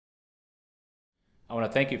I want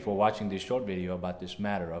to thank you for watching this short video about this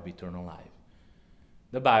matter of eternal life.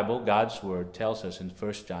 The Bible, God's Word, tells us in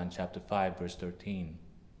 1 John chapter 5, verse 13,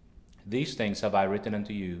 "These things have I written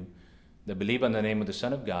unto you, that believe on the name of the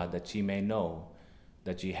Son of God, that ye may know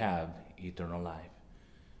that ye have eternal life."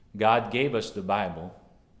 God gave us the Bible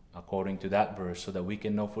according to that verse so that we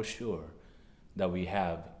can know for sure that we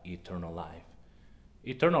have eternal life.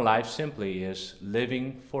 Eternal life simply is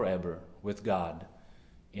living forever with God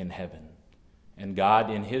in heaven. And God,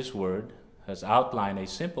 in His Word, has outlined a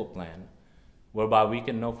simple plan whereby we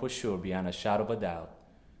can know for sure, beyond a shadow of a doubt,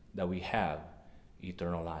 that we have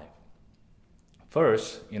eternal life.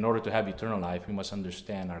 First, in order to have eternal life, we must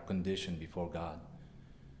understand our condition before God.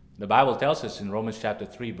 The Bible tells us in Romans chapter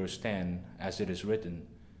 3, verse 10, as it is written,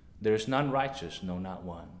 "There is none righteous, no, not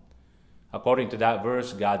one." According to that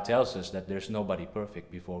verse, God tells us that there's nobody perfect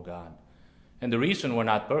before God. And the reason we're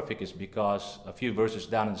not perfect is because a few verses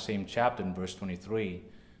down in the same chapter, in verse 23,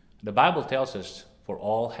 the Bible tells us, "For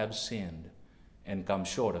all have sinned and come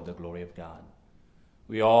short of the glory of God."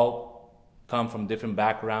 We all come from different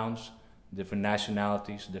backgrounds, different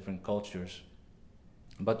nationalities, different cultures.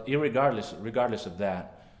 But regardless of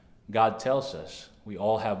that, God tells us we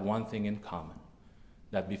all have one thing in common,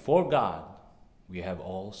 that before God, we have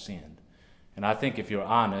all sinned. And I think if you're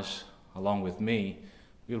honest, along with me,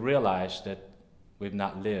 you'll realize that we've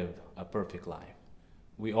not lived a perfect life.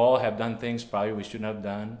 We all have done things probably we shouldn't have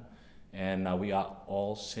done, and we are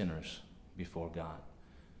all sinners before God.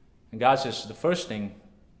 And God says the first thing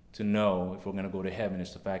to know if we're going to go to heaven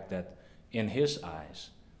is the fact that in His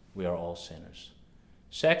eyes, we are all sinners.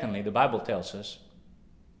 Secondly, the Bible tells us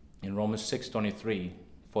in Romans 6:23,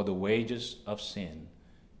 "For the wages of sin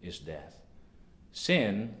is death."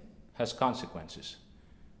 Sin has consequences.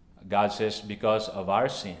 God says because of our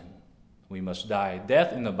sin, we must die.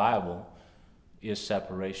 Death in the Bible is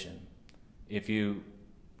separation. If you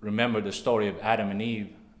remember the story of Adam and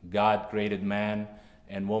Eve, God created man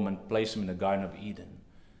and woman, placed them in the Garden of Eden.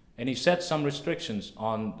 And He set some restrictions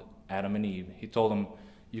on Adam and Eve. He told them,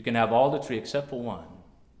 you can have all the tree except for one.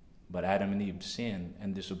 But Adam and Eve sinned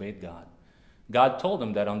and disobeyed God. God told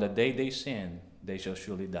them that on the day they sin, they shall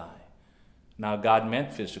surely die. Now, God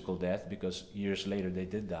meant physical death because years later they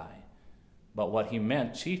did die. But what He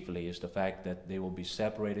meant chiefly is the fact that they will be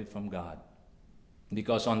separated from God.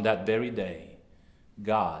 Because on that very day,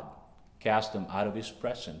 God cast them out of His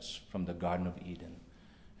presence from the Garden of Eden.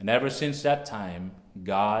 And ever since that time,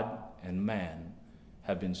 God and man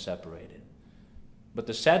have been separated. But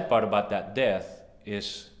the sad part about that death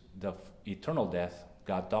is the eternal death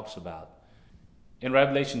God talks about. In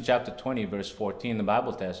Revelation chapter 20, verse 14, the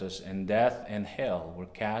Bible tells us, "And death and hell were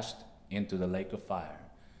cast into the lake of fire.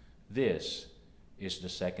 This is the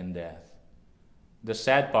second death." The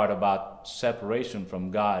sad part about separation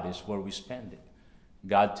from God is where we spend it.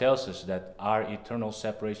 God tells us that our eternal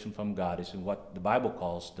separation from God is in what the Bible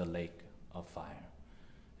calls the lake of fire.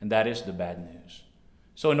 And that is the bad news.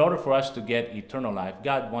 So in order for us to get eternal life,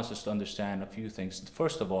 God wants us to understand a few things.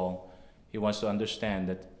 First of all, He wants to understand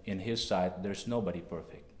that in His sight, there's nobody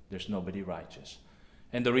perfect. There's nobody righteous.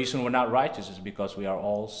 And the reason we're not righteous is because we are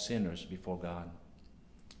all sinners before God.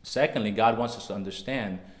 Secondly, God wants us to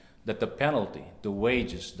understand that the penalty, the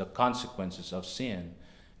wages, the consequences of sin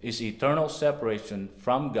is eternal separation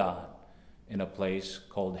from God in a place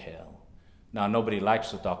called hell. Now, nobody likes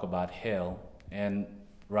to talk about hell, and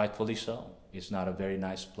rightfully so. It's not a very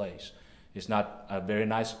nice place. It's not a very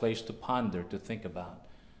nice place to ponder, to think about.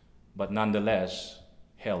 But nonetheless,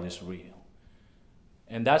 hell is real.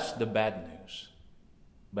 And that's the bad news.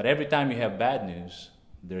 But every time you have bad news,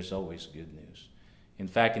 there's always good news. In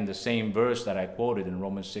fact, in the same verse that I quoted in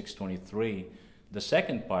Romans 6:23, the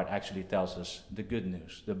second part actually tells us the good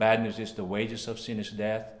news. The bad news is the wages of sin is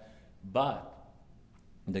death, but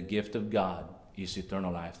the gift of God is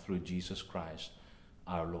eternal life through Jesus Christ,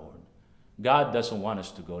 our Lord. God doesn't want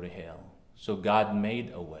us to go to hell, so God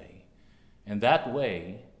made a way. And that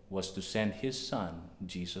way was to send His Son,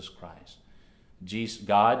 Jesus Christ.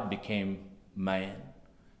 God became man,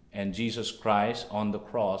 and Jesus Christ on the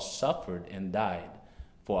cross suffered and died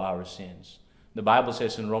for our sins. The Bible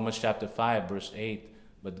says in Romans chapter 5, verse 8,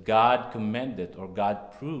 "But God commended," or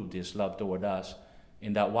God proved His love toward us,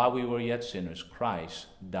 in that while we were yet sinners, Christ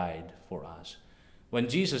died for us. When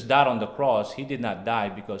Jesus died on the cross, He did not die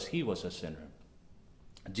because He was a sinner.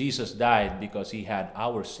 Jesus died because He had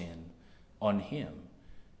our sin on Him,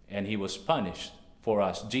 and He was punished for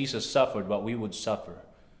us. Jesus suffered what we would suffer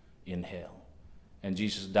in hell. And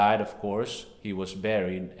Jesus died, of course. He was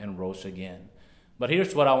buried and rose again. But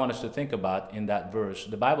here's what I want us to think about in that verse.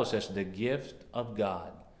 The Bible says the gift of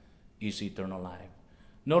God is eternal life.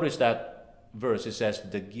 Notice that verse, it says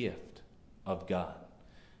the gift of God.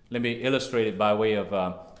 Let me illustrate it by way of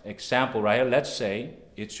example right here. Let's say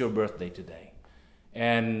it's your birthday today.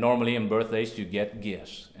 And normally in birthdays you get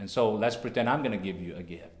gifts. And so let's pretend I'm going to give you a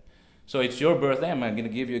gift. So it's your birthday, I'm going to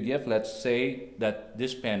give you a gift. Let's say that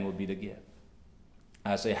this pen will be the gift.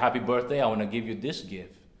 I say, happy birthday, I want to give you this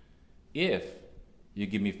gift if you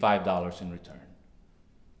give me $5 in return.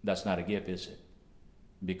 That's not a gift, is it?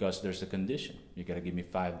 Because there's a condition. You got to give me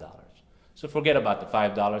 $5. So forget about the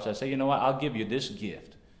 $5. I say, you know what, I'll give you this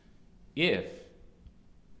gift if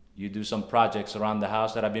you do some projects around the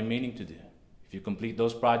house that I've been meaning to do. If you complete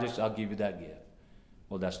those projects, I'll give you that gift.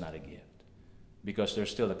 Well, that's not a gift because there's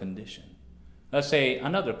still a condition. Let's say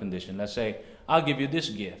another condition. Let's say, I'll give you this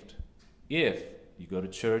gift if you go to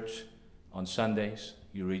church on Sundays,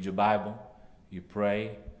 you read your Bible, you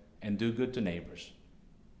pray, and do good to neighbors.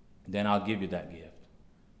 Then I'll give you that gift.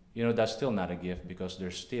 You know, that's still not a gift because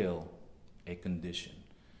there's still a condition.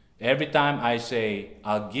 Every time I say,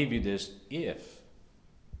 I'll give you this if,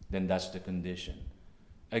 then that's the condition.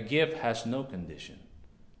 A gift has no condition.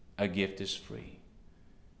 A gift is free.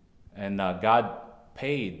 And God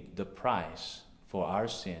paid the price for our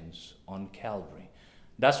sins on Calvary.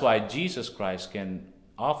 That's why Jesus Christ can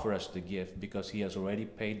offer us the gift because he has already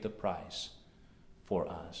paid the price for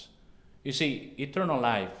us. You see, eternal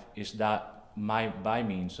life is not by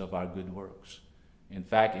means of our good works. In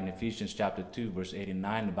fact, in Ephesians chapter 2, verse 8 and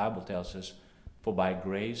 9, the Bible tells us, for by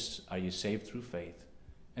grace are you saved through faith,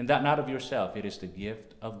 and that not of yourself, it is the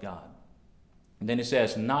gift of God. And then it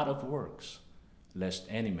says, not of works, lest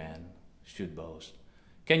any man should boast.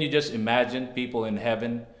 Can you just imagine people in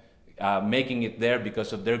heaven making it there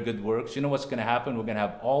because of their good works? You know what's going to happen? We're going to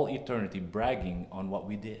have all eternity bragging on what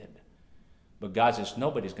we did. But God says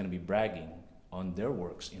nobody's going to be bragging on their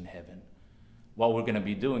works in heaven. What we're going to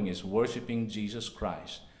be doing is worshiping Jesus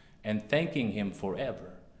Christ and thanking him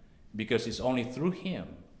forever because it's only through him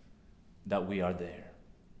that we are there.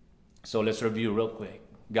 So let's review real quick.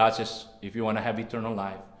 God says if you want to have eternal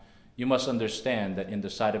life, you must understand that in the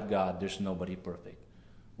sight of God, there's nobody perfect.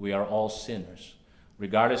 We are all sinners.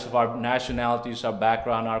 Regardless of our nationalities, our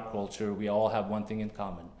background, our culture, we all have one thing in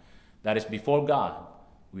common. That is, before God,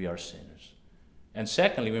 we are sinners. And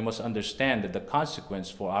secondly, we must understand that the consequence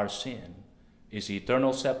for our sin is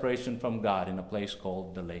eternal separation from God in a place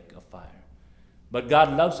called the lake of fire. But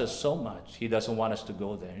God loves us so much, he doesn't want us to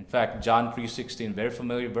go there. In fact, John 3:16, very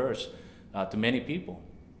familiar verse to many people.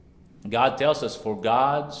 God tells us, for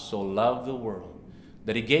God so loved the world,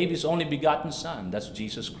 that he gave his only begotten Son, that's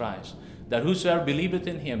Jesus Christ, that whosoever believeth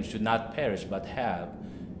in him should not perish, but have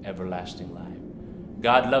everlasting life.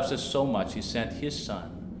 God loves us so much, he sent his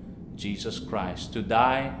Son, Jesus Christ, to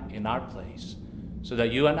die in our place, so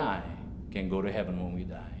that you and I can go to heaven when we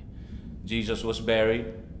die. Jesus was buried.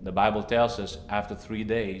 The Bible tells us after 3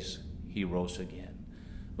 days, he rose again.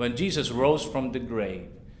 When Jesus rose from the grave,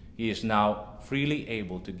 he is now freely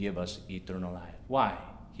able to give us eternal life. Why?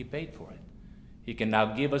 He paid for it. He can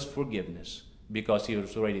now give us forgiveness because he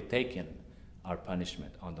has already taken our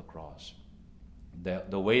punishment on the cross.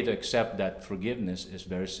 The way to accept that forgiveness is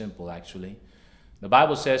very simple, actually. The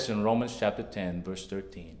Bible says in Romans chapter 10, verse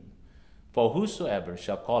 13, for whosoever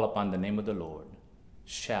shall call upon the name of the Lord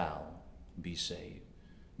shall be saved.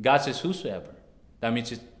 God says whosoever. That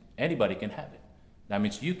means anybody can have it. That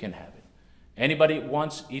means you can have it. Anybody who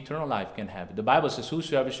wants eternal life can have it. The Bible says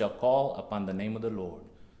whosoever shall call upon the name of the Lord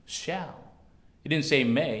shall. He didn't say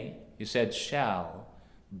may. He said shall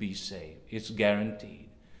be saved. It's guaranteed.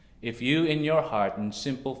 If you in your heart in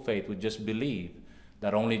simple faith would just believe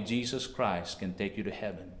that only Jesus Christ can take you to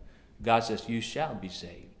heaven, God says you shall be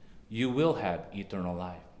saved. You will have eternal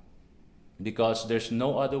life because there's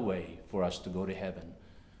no other way for us to go to heaven.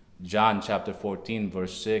 John chapter 14,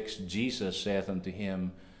 verse 6, Jesus saith unto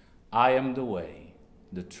him, I am the way,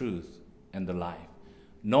 the truth, and the life.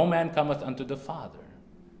 No man cometh unto the Father,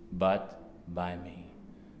 but by me.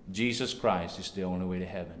 Jesus Christ is the only way to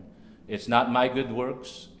heaven. It's not my good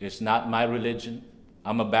works. It's not my religion.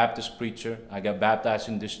 I'm a Baptist preacher. I got baptized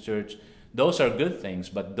in this church. Those are good things,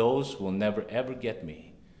 but those will never ever get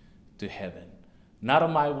me to heaven. Not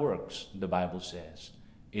of my works, the Bible says.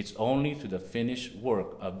 It's only to the finished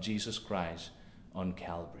work of Jesus Christ on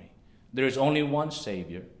Calvary. There is only one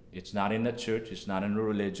Savior. It's not in a church. It's not in a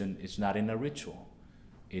religion. It's not in a ritual.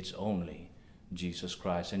 It's only Jesus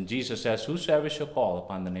Christ. And Jesus says, whosoever shall call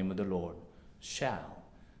upon the name of the Lord shall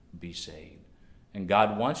be saved. And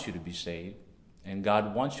God wants you to be saved. And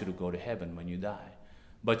God wants you to go to heaven when you die.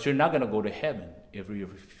 But you're not going to go to heaven if you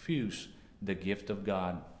refuse the gift of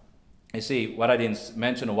God. You see, what I didn't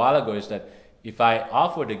mention a while ago is that if I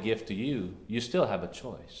offer the gift to you, you still have a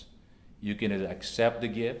choice. You can either accept the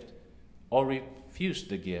gift or refuse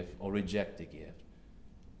the gift or reject the gift.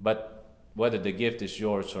 But whether the gift is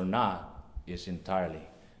yours or not is entirely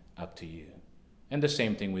up to you. And the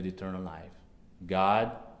same thing with eternal life.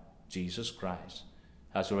 God, Jesus Christ,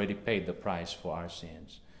 has already paid the price for our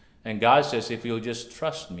sins. And God says, if you'll just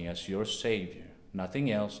trust me as your Savior,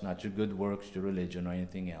 nothing else, not your good works, your religion, or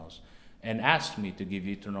anything else, and ask me to give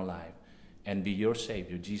you eternal life and be your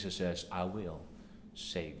Savior, Jesus says, I will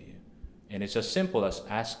save you. And it's as simple as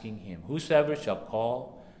asking him, whosoever shall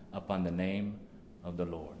call upon the name of the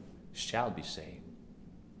Lord shall be saved.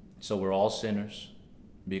 So we're all sinners.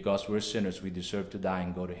 Because we're sinners, we deserve to die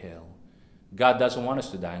and go to hell. God doesn't want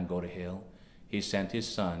us to die and go to hell. He sent his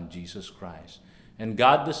Son, Jesus Christ. And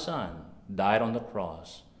God the Son died on the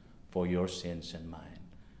cross for your sins and mine.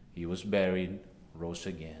 He was buried, rose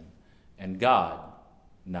again. And God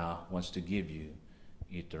now wants to give you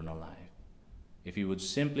eternal life. If you would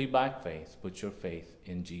simply by faith put your faith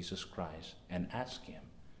in Jesus Christ and ask him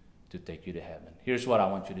to take you to heaven. Here's what I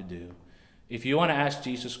want you to do. If you want to ask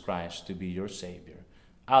Jesus Christ to be your Savior,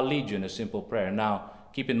 I'll lead you in a simple prayer. Now,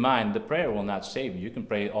 keep in mind, the prayer will not save you. You can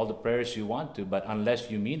pray all the prayers you want to, but unless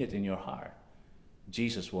you mean it in your heart,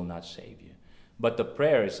 Jesus will not save you. But the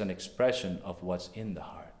prayer is an expression of what's in the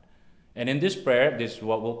heart. And in this prayer, this is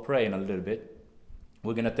what we'll pray in a little bit.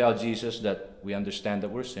 We're going to tell Jesus that we understand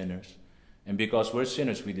that we're sinners. And because we're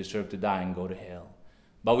sinners, we deserve to die and go to hell.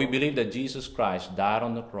 But we believe that Jesus Christ died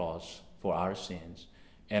on the cross for our sins.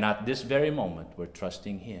 And at this very moment, we're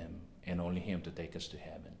trusting him and only him to take us to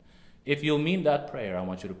heaven. If you'll mean that prayer, I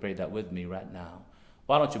want you to pray that with me right now.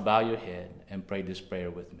 Why don't you bow your head and pray this prayer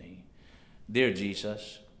with me? Dear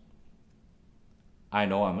Jesus, I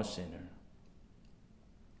know I'm a sinner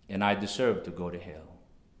and I deserve to go to hell.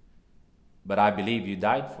 But I believe you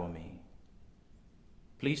died for me.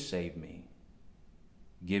 Please save me.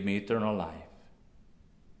 Give me eternal life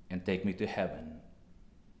and take me to heaven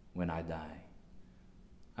when I die.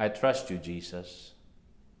 I trust you, Jesus,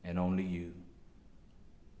 and only you.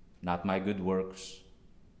 Not my good works,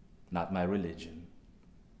 not my religion,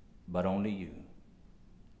 but only you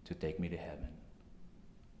to take me to heaven.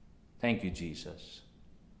 Thank you, Jesus,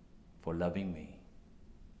 for loving me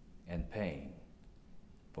and paying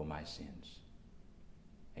for my sins.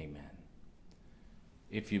 Amen.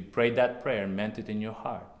 If you prayed that prayer and meant it in your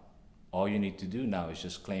heart, all you need to do now is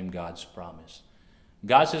just claim God's promise.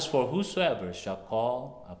 God says, for whosoever shall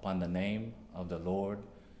call upon the name of the Lord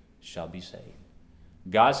shall be saved.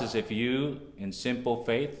 God says, if you, in simple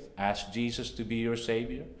faith, ask Jesus to be your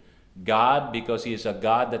Savior, God, because he is a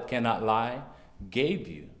God that cannot lie, gave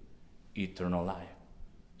you eternal life.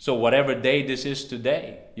 So whatever day this is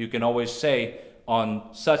today, you can always say,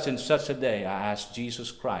 on such and such a day, I asked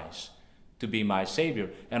Jesus Christ to be my Savior.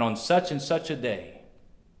 And on such and such a day,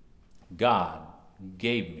 God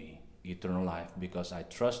gave me eternal life because I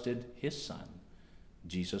trusted his Son,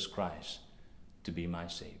 Jesus Christ, to be my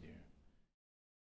Savior.